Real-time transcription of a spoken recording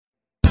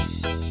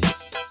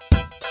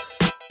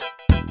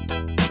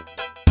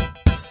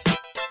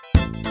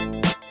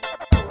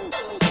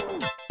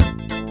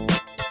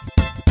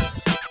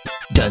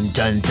Dun,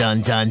 dun,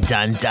 dun, dun,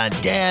 dun, dun.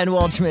 Dan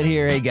Waldschmidt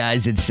here. Hey,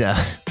 guys, it's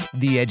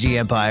the Edgy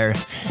Empire.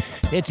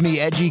 It's me,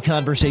 Edgy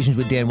Conversations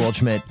with Dan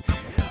Waldschmidt,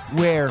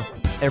 where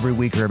every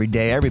week or every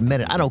day, every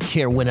minute, I don't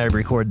care when I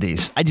record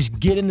these. I just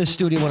get in the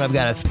studio when I've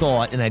got a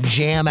thought and I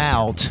jam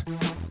out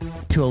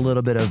to a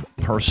little bit of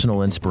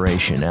personal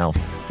inspiration. Now,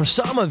 for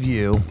some of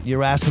you,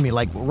 you're asking me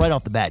like right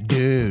off the bat,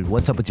 dude,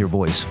 what's up with your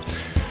voice?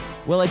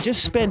 Well, I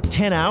just spent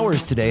 10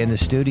 hours today in the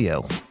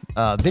studio.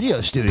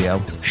 Video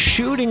studio,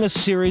 shooting a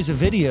series of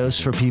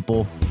videos for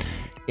people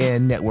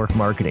in network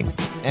marketing.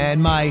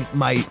 And my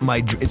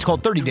it's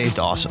called 30 Days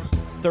to Awesome.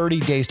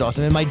 30 Days to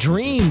Awesome. And my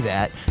dream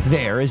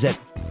is that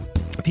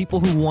people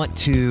who want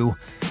to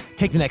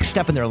take the next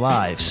step in their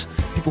lives,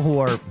 people who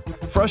are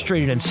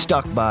frustrated and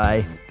stuck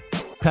by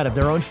kind of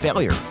their own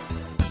failure,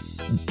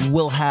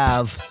 will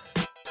have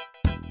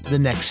the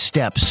next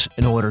steps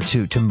in order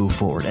to move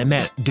forward. And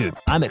man, dude,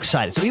 I'm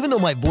excited. So even though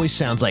my voice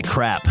sounds like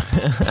crap,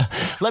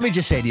 let me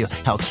just say to you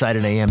how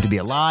excited I am to be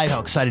alive, how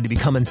excited to be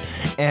coming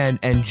and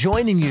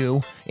joining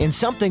you in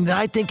something that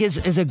I think is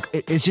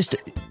just,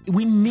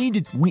 we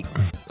need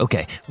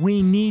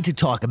to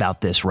talk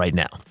about this right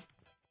now.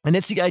 And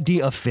it's the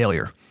idea of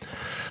failure.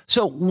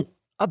 So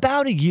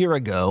about a year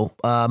ago,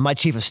 my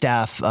chief of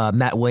staff,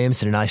 Matt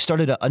Williamson, and I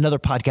started another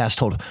podcast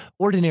called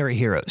Ordinary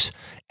Heroes.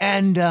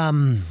 And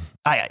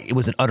it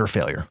was an utter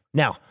failure.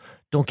 Now,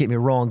 don't get me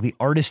wrong. The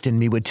artist in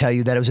me would tell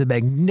you that it was a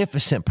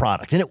magnificent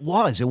product. And it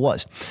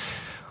was.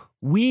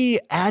 We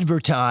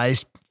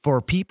advertised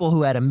for people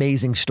who had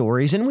amazing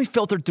stories, and we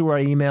filtered through our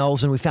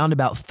emails, and we found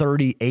about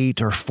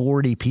 38 or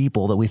 40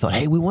 people that we thought,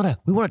 hey, we want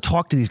to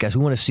talk to these guys.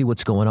 We want to see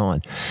what's going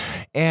on.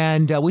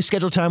 And we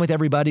scheduled time with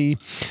everybody.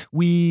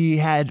 We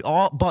had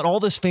bought all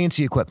this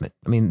fancy equipment.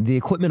 I mean, the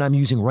equipment I'm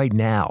using right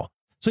now.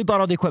 So we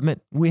bought all the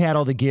equipment, we had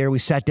all the gear, we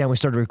sat down, we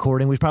started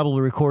recording. We probably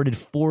recorded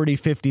 40,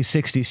 50,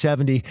 60,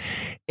 70,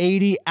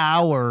 80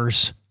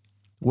 hours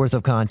worth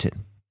of content,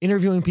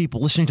 interviewing people,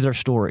 listening to their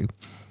story.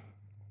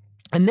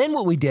 And then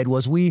what we did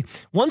was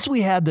once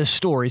we had the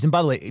stories, and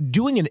by the way,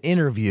 doing an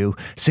interview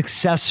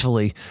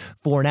successfully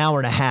for an hour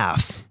and a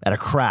half at a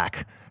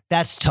crack,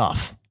 that's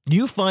tough.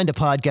 You find a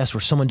podcast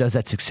where someone does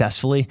that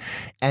successfully,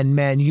 and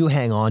man, you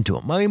hang on to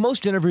them. I mean,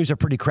 most interviews are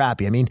pretty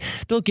crappy. I mean,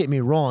 don't get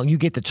me wrong. You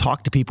get to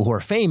talk to people who are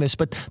famous,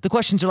 but the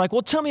questions are like,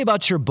 well, tell me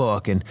about your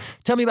book, and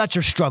tell me about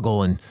your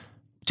struggle, and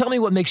tell me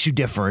what makes you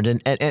different.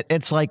 And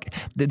it's like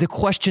the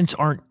questions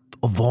aren't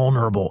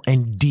vulnerable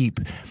and deep,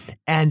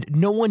 and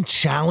no one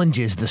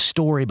challenges the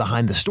story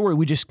behind the story.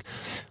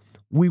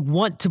 We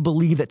want to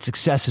believe that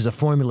success is a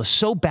formula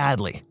so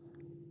badly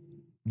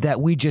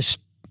that we just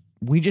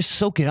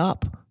soak it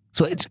up.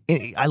 So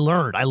I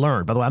learned,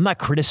 by the way, I'm not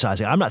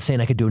criticizing. I'm not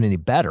saying I could do it any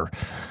better.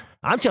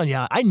 I'm telling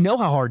you, I know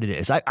how hard it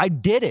is. I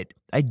did it.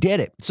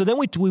 So then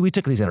we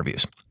took these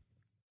interviews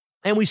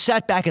and we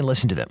sat back and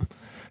listened to them.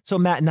 So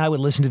Matt and I would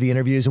listen to the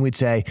interviews and we'd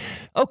say,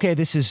 okay,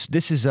 this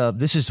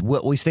is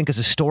what we think is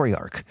a story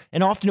arc.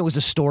 And often it was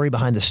a story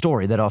behind the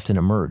story that often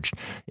emerged.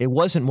 It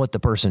wasn't what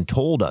the person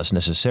told us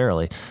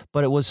necessarily,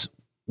 but it was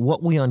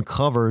what we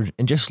uncovered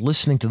in just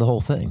listening to the whole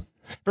thing.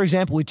 For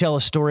example, we tell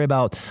a story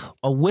about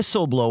a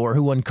whistleblower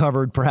who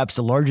uncovered perhaps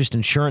the largest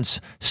insurance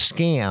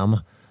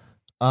scam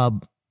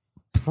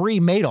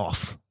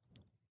pre-Madoff,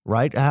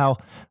 right? How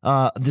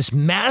this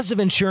massive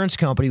insurance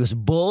company was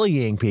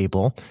bullying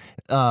people,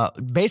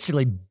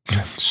 basically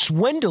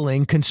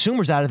swindling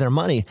consumers out of their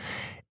money.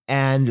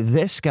 And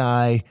this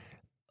guy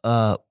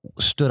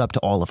stood up to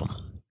all of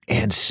them.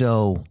 And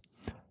so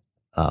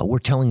we're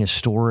telling his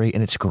story,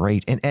 and it's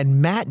great.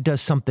 And Matt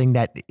does something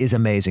that is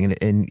amazing.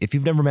 And if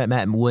you've never met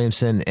Matt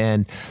Williamson,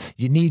 and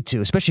you need to,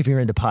 especially if you're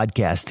into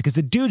podcasts, because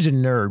the dude's a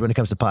nerd when it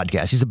comes to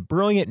podcasts. He's a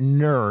brilliant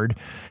nerd.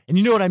 And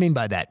you know what I mean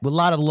by that. With a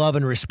lot of love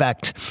and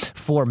respect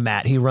for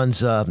Matt. He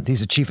runs,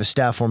 he's a chief of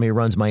staff for me. He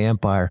runs my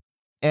empire.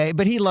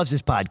 But he loves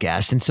his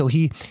podcast. And so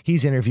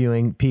he's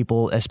interviewing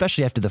people,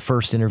 especially after the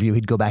first interview.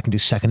 He'd go back and do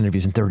second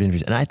interviews and third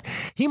interviews. And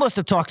he must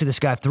have talked to this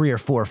guy 3 or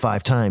 4 or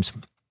 5 times.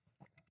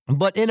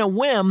 But in a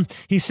whim,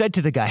 he said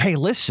to the guy, hey,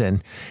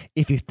 listen,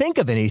 if you think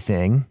of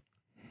anything,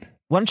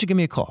 why don't you give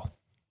me a call?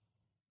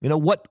 You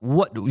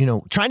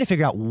know, trying to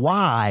figure out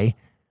why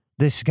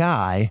this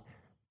guy,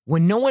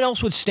 when no one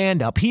else would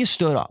stand up, he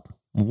stood up.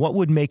 What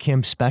would make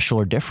him special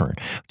or different?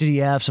 Did he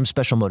have some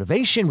special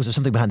motivation? Was there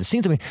something behind the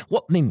scenes?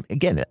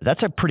 Again,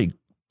 that's a pretty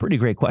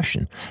great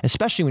question,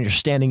 especially when you're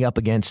standing up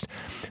against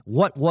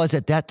what was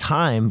at that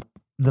time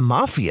the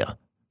mafia.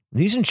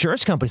 These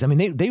insurance companies, I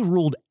mean, they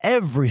ruled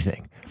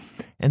everything.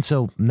 And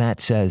so Matt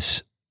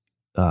says,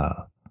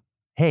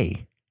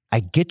 hey, I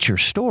get your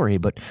story,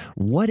 but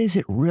what is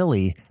it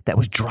really that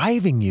was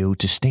driving you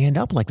to stand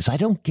up like this? I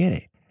don't get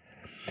it.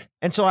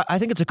 And so I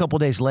think it's a couple of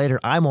days later,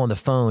 I'm on the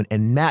phone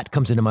and Matt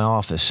comes into my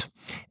office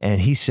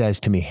and he says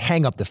to me,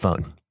 hang up the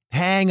phone.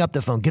 Hang up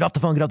the phone, get off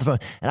the phone.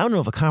 And I don't know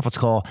if a conference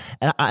call,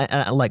 and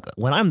I like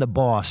when I'm the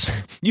boss,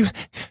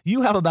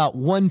 you have about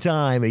one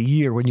time a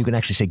year when you can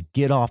actually say,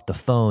 get off the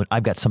phone.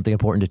 I've got something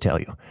important to tell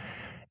you.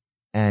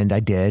 And I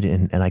did.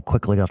 And I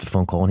quickly got off the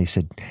phone call and he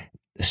said,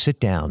 sit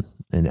down.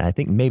 And I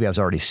think maybe I was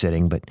already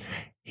sitting, but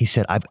he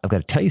said, I've got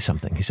to tell you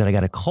something. He said, I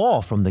got a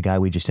call from the guy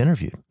we just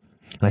interviewed.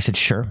 And I said,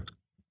 sure. And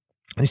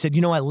he said,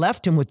 I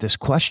left him with this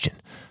question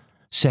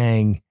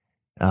saying,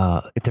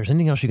 if there's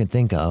anything else you can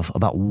think of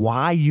about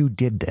why you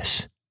did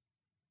this,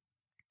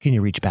 can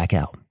you reach back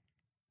out?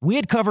 We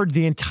had covered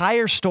the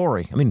entire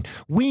story. I mean,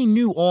 we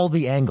knew all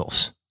the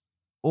angles.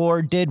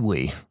 Or did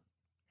we?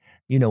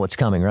 You know what's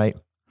coming, right?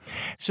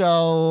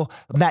 So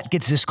Matt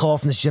gets this call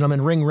from this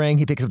gentleman, ring.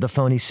 He picks up the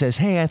phone. He says,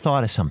 hey, I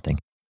thought of something.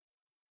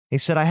 He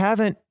said, I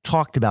haven't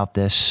talked about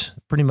this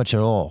pretty much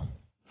at all,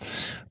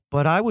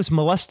 but I was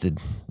molested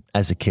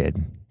as a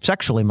kid,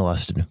 sexually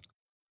molested.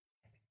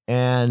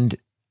 And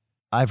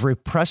I've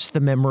repressed the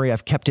memory.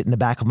 I've kept it in the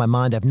back of my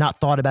mind. I've not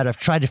thought about it. I've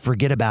tried to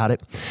forget about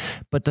it.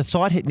 But the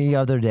thought hit me the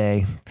other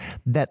day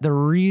that the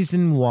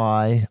reason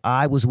why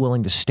I was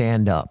willing to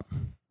stand up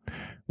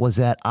was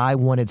that I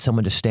wanted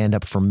someone to stand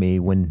up for me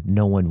when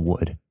no one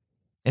would.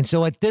 And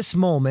so at this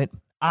moment,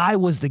 I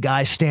was the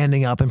guy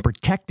standing up and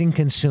protecting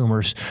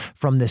consumers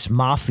from this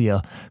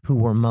mafia who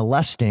were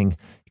molesting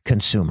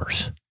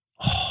consumers.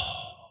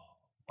 Oh,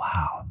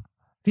 wow.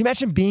 Can you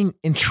imagine being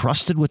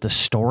entrusted with a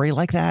story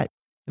like that?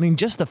 I mean,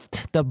 just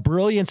the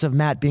brilliance of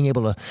Matt being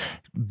able to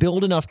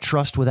build enough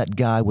trust where that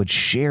guy would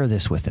share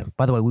this with him.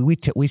 By the way, we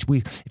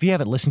if you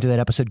haven't listened to that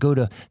episode, go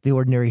to The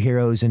Ordinary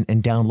Heroes and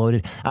download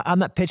it. I'm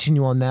not pitching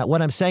you on that.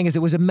 What I'm saying is it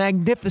was a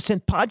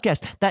magnificent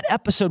podcast. That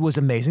episode was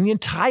amazing. The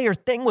entire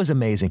thing was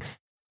amazing,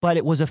 but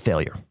it was a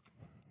failure.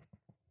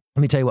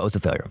 Let me tell you what was a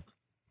failure.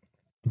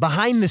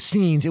 Behind the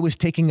scenes, it was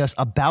taking us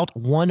about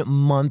 1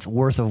 month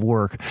worth of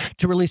work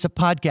to release a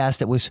podcast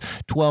that was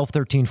 12,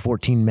 13,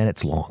 14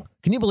 minutes long.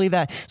 Can you believe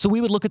that? So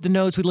we would look at the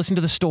notes, we'd listen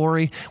to the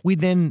story, we'd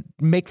then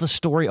make the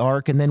story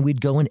arc, and then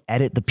we'd go and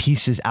edit the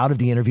pieces out of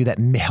the interview that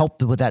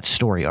helped with that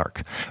story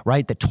arc,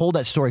 right? That told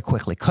that story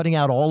quickly, cutting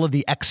out all of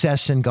the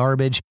excess and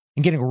garbage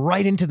and getting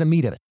right into the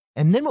meat of it.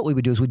 And then what we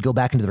would do is we'd go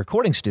back into the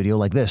recording studio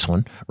like this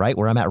one, right,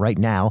 where I'm at right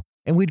now,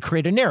 and we'd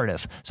create a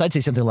narrative. So I'd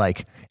say something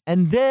like,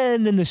 and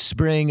then in the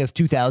spring of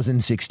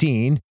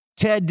 2016,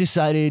 Ted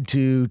decided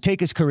to take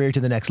his career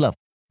to the next level,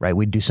 right?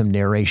 We'd do some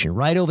narration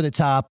right over the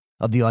top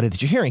of the audio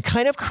that you're hearing,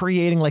 kind of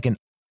creating like an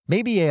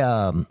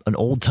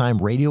old time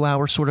radio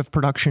hour sort of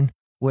production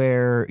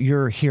where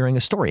you're hearing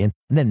a story. And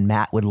then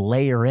Matt would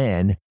layer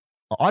in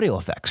audio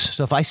effects.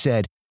 So if I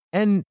said,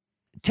 and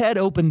Ted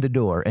opened the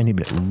door, and he'd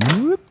be like,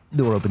 whoop,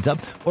 door opens up,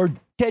 or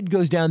Ted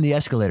goes down the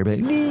escalator, but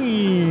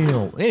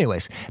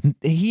anyways,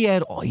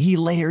 he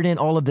layered in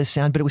all of this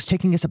sound, but it was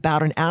taking us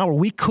about an hour.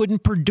 We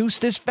couldn't produce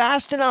this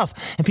fast enough.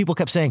 And people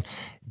kept saying,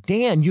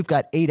 Dan, you've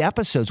got 8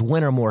 episodes.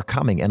 When are more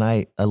coming? And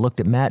I looked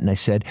at Matt and I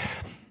said,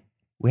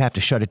 we have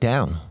to shut it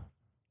down.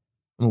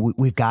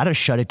 We've got to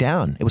shut it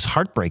down. It was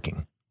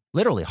heartbreaking,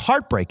 literally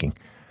heartbreaking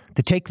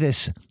to take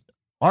this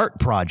art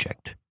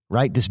project,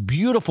 right? This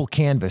beautiful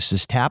canvas,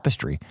 this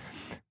tapestry,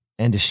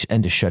 and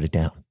to shut it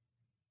down.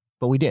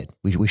 But we did.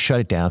 We shut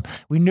it down.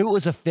 We knew it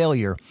was a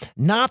failure,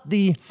 not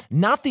the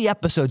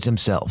episodes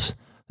themselves.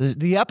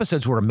 The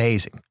episodes were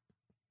amazing.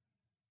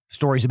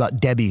 Stories about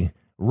Debbie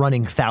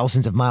running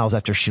thousands of miles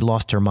after she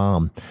lost her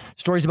mom.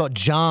 Stories about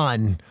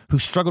John, who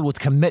struggled with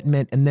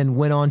commitment and then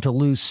went on to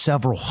lose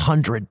several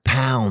hundred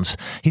pounds.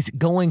 He's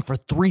going for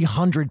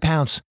 300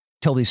 pounds.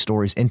 Tell these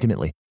stories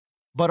intimately.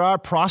 But our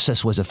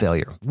process was a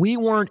failure. We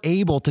weren't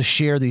able to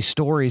share these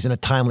stories in a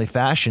timely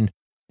fashion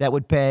that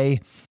would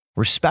pay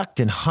respect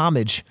and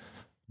homage,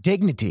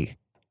 dignity,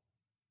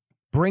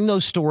 bring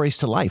those stories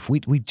to life.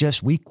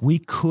 We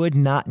could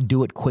not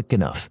do it quick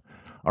enough.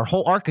 Our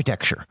whole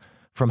architecture,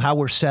 from how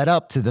we're set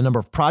up to the number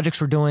of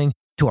projects we're doing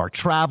to our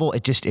travel,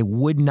 it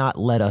would not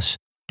let us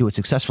do it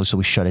successfully. So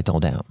we shut it all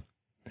down.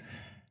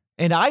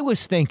 And I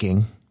was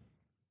thinking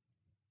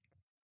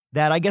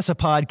that I guess a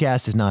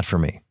podcast is not for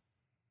me.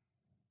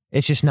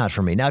 It's just not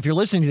for me. Now, if you're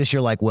listening to this,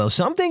 you're like, well,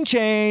 something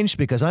changed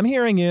because I'm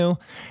hearing you.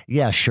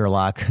 Yeah,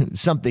 Sherlock,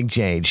 something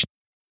changed.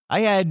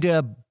 I had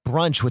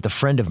brunch with a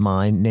friend of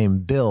mine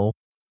named Bill,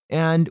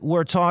 and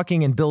we're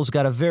talking, and Bill's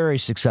got a very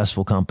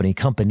successful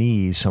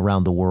companies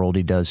around the world.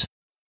 He does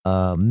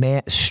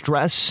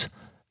stress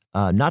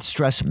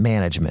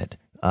management,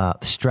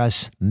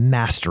 stress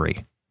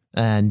mastery.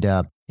 And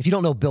if you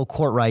don't know Bill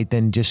Courtwright,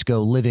 then just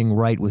go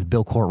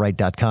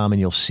livingrightwithbillcourtwright.com and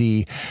you'll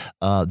see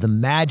the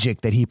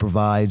magic that he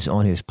provides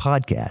on his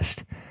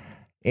podcast.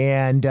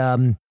 And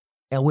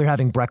we're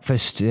having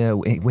breakfast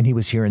when he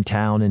was here in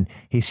town, and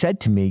he said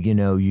to me,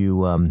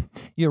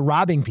 you're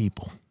robbing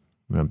people.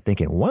 And I'm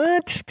thinking,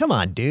 what? Come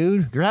on,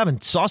 dude. You're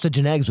having sausage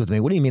and eggs with me.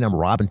 What do you mean I'm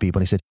robbing people?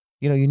 And he said,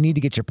 you need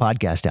to get your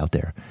podcast out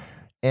there.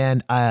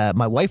 And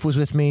my wife was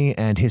with me,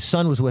 and his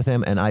son was with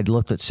him, and I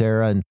looked at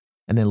Sarah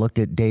and then looked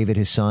at David,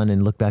 his son,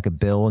 and looked back at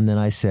Bill, and then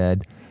I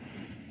said,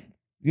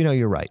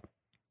 you're right.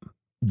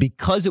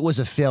 Because it was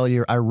a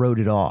failure, I wrote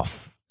it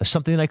off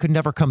something that I could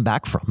never come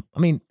back from. I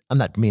mean, I'm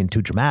not being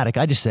too dramatic.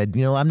 I just said,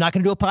 I'm not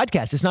going to do a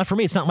podcast. It's not for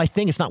me. It's not my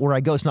thing. It's not where I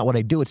go. It's not what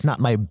I do. It's not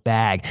my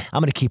bag.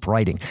 I'm going to keep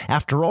writing.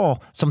 After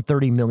all, some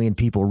 30 million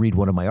people read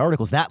one of my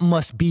articles. That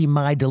must be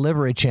my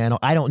delivery channel.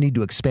 I don't need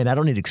to expand. I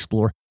don't need to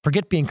explore.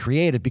 Forget being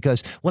creative,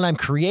 because when I'm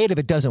creative,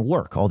 it doesn't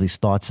work. All these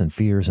thoughts and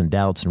fears and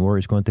doubts and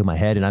worries going through my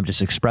head, and I'm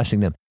just expressing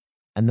them.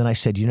 And then I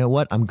said, you know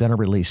what? I'm going to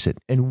release it.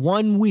 In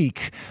 1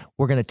 week,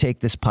 we're going to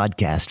take this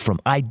podcast from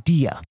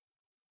idea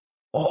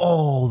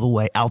all the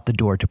way out the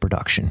door to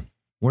production.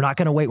 We're not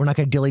going to wait. We're not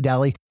going to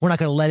dilly-dally. We're not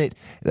going to let it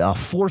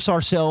force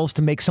ourselves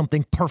to make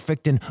something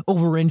perfect and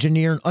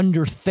over-engineer and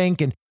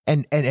underthink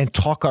and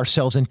talk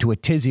ourselves into a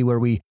tizzy where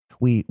we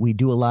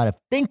do a lot of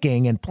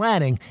thinking and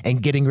planning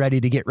and getting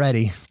ready to get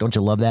ready. Don't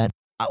you love that?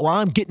 Well,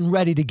 I'm getting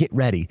ready to get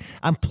ready.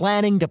 I'm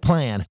planning to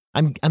plan.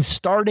 I'm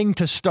starting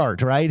to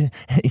start, right?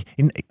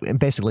 And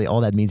basically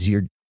all that means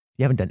you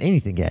haven't done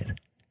anything yet.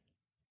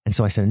 And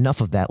so I said,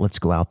 enough of that. Let's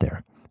go out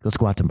there. Let's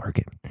go out to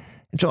market.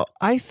 And so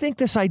I think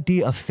this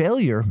idea of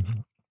failure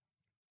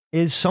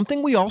is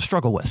something we all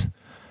struggle with.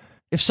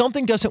 If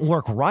something doesn't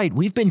work right,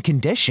 we've been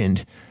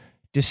conditioned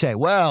to say,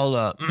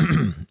 well,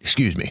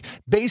 excuse me,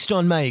 based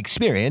on my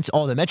experience,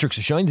 all the metrics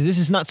are showing that this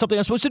is not something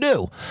I'm supposed to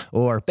do.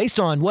 Or based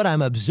on what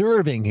I'm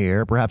observing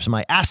here, perhaps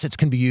my assets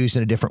can be used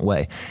in a different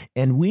way.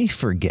 And we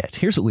forget,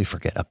 here's what we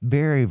forget, a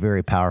very,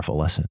 very powerful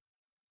lesson.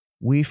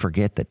 We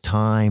forget that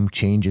time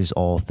changes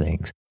all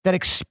things. That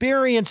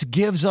experience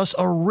gives us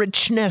a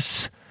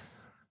richness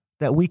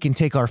that we can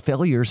take our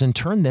failures and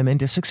turn them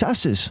into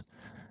successes.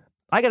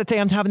 I got to tell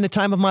you, I'm having the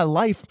time of my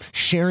life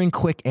sharing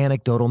quick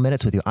anecdotal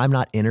minutes with you. I'm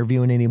not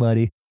interviewing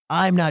anybody.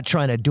 I'm not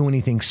trying to do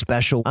anything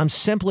special. I'm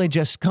simply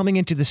just coming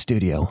into the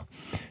studio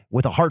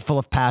with a heart full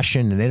of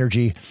passion and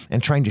energy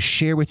and trying to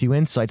share with you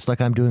insights like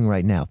I'm doing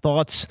right now.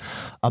 Thoughts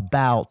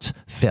about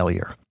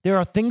failure. There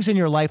are things in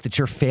your life that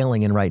you're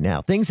failing in right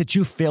now, things that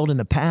you've failed in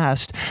the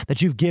past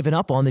that you've given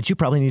up on that you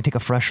probably need to take a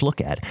fresh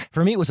look at.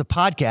 For me, it was a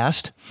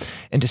podcast.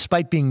 And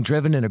despite being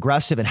driven and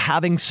aggressive and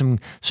having some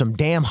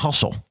damn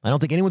hustle, I don't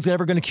think anyone's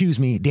ever going to accuse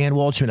me, Dan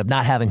Waldschmidt, of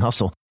not having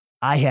hustle.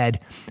 I had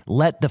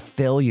let the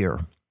failure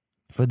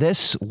for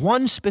this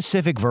one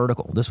specific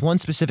vertical, this one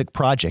specific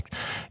project,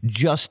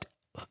 just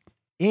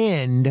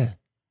end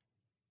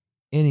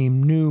any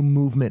new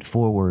movement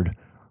forward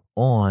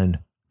on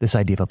this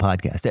idea of a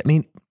podcast. I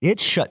mean, it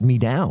shut me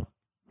down.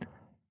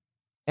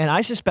 And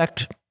I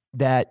suspect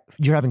that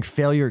you're having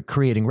failure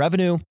creating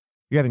revenue.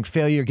 You're having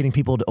failure getting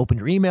people to open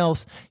your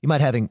emails. You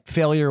might having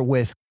failure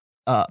with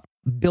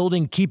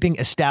building, keeping,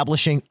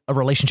 establishing a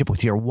relationship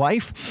with your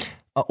wife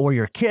or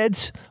your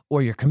kids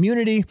or your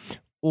community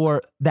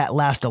or that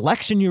last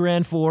election you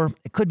ran for.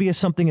 It could be as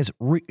something as,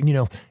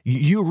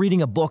 you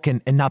reading a book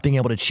and not being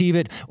able to achieve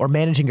it, or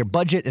managing your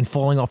budget and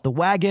falling off the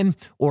wagon,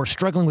 or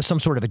struggling with some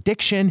sort of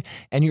addiction.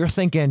 And you're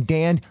thinking,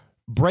 Dan,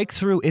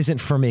 breakthrough isn't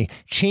for me.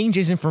 Change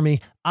isn't for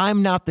me.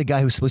 I'm not the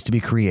guy who's supposed to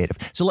be creative.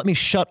 So let me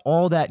shut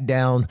all that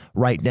down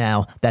right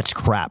now. That's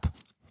crap.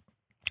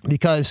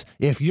 Because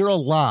if you're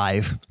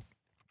alive,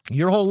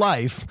 your whole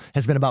life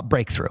has been about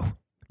breakthrough.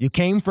 You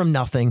came from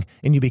nothing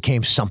and you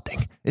became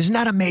something. Isn't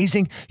that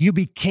amazing? You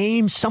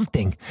became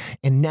something.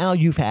 And now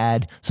you've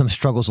had some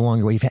struggles along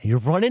the way.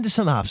 You've run into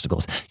some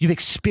obstacles. You've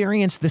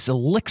experienced this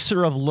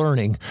elixir of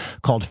learning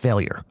called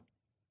failure.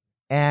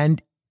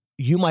 And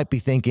you might be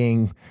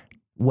thinking,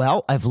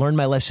 well, I've learned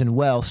my lesson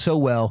so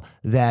well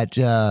that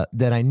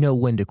I know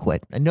when to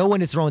quit. I know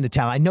when to throw in the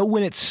towel. I know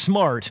when it's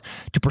smart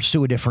to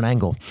pursue a different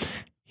angle.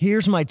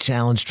 Here's my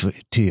challenge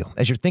to you.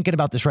 As you're thinking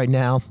about this right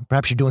now,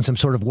 perhaps you're doing some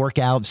sort of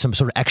workout, some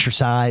sort of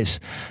exercise.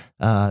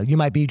 You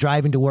might be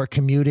driving to work,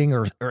 commuting,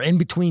 or in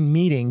between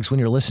meetings when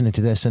you're listening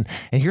to this. And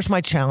here's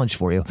my challenge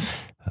for you.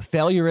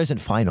 Failure isn't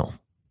final.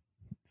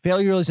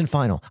 Failure isn't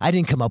final. I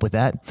didn't come up with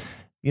that.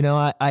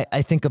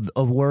 I think of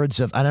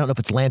words of, I don't know if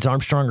it's Lance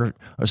Armstrong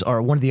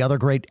or one of the other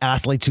great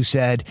athletes who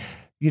said,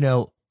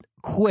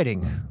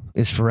 quitting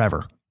is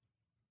forever.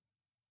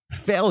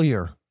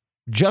 Failure,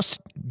 just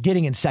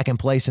getting in second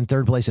place and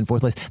third place and fourth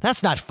place,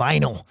 that's not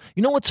final.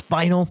 You know what's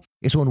final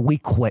is when we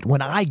quit,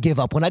 when I give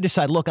up, when I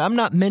decide, look, I'm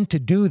not meant to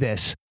do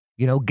this.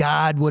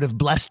 God would have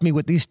blessed me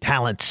with these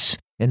talents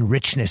and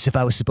richness if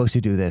I was supposed to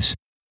do this.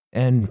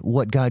 And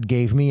what God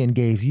gave me and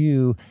gave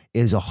you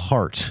is a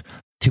heart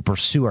to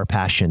pursue our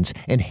passions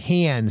and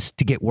hands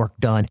to get work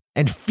done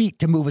and feet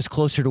to move us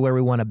closer to where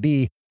we want to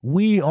be.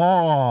 We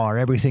are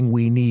everything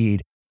we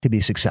need to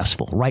be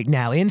successful. Right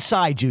now,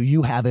 inside you,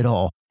 you have it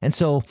all. And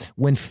so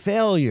when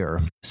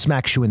failure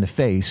smacks you in the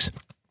face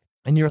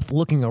and you're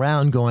looking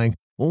around going,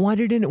 well, why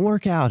didn't it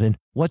work out? And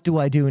what do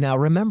I do now?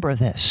 Remember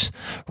this,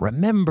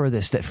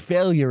 that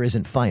failure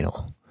isn't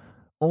final.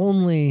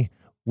 Only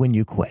when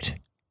you quit.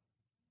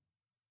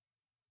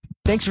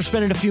 Thanks for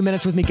spending a few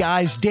minutes with me,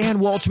 guys. Dan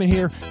Waldschmidt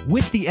here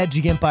with the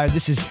Edgy Empire.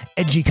 This is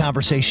Edgy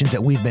Conversations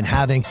that we've been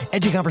having.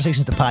 Edgy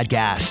Conversations, the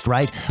podcast,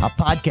 right? A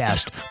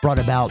podcast brought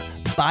about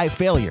by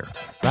failure,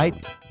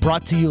 right?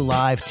 Brought to you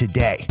live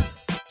today.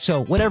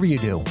 So whatever you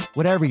do,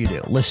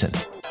 listen,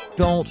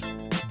 don't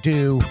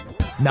do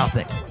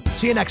nothing.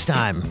 See you next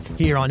time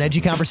here on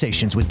Edgy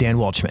Conversations with Dan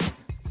Waldschmidt.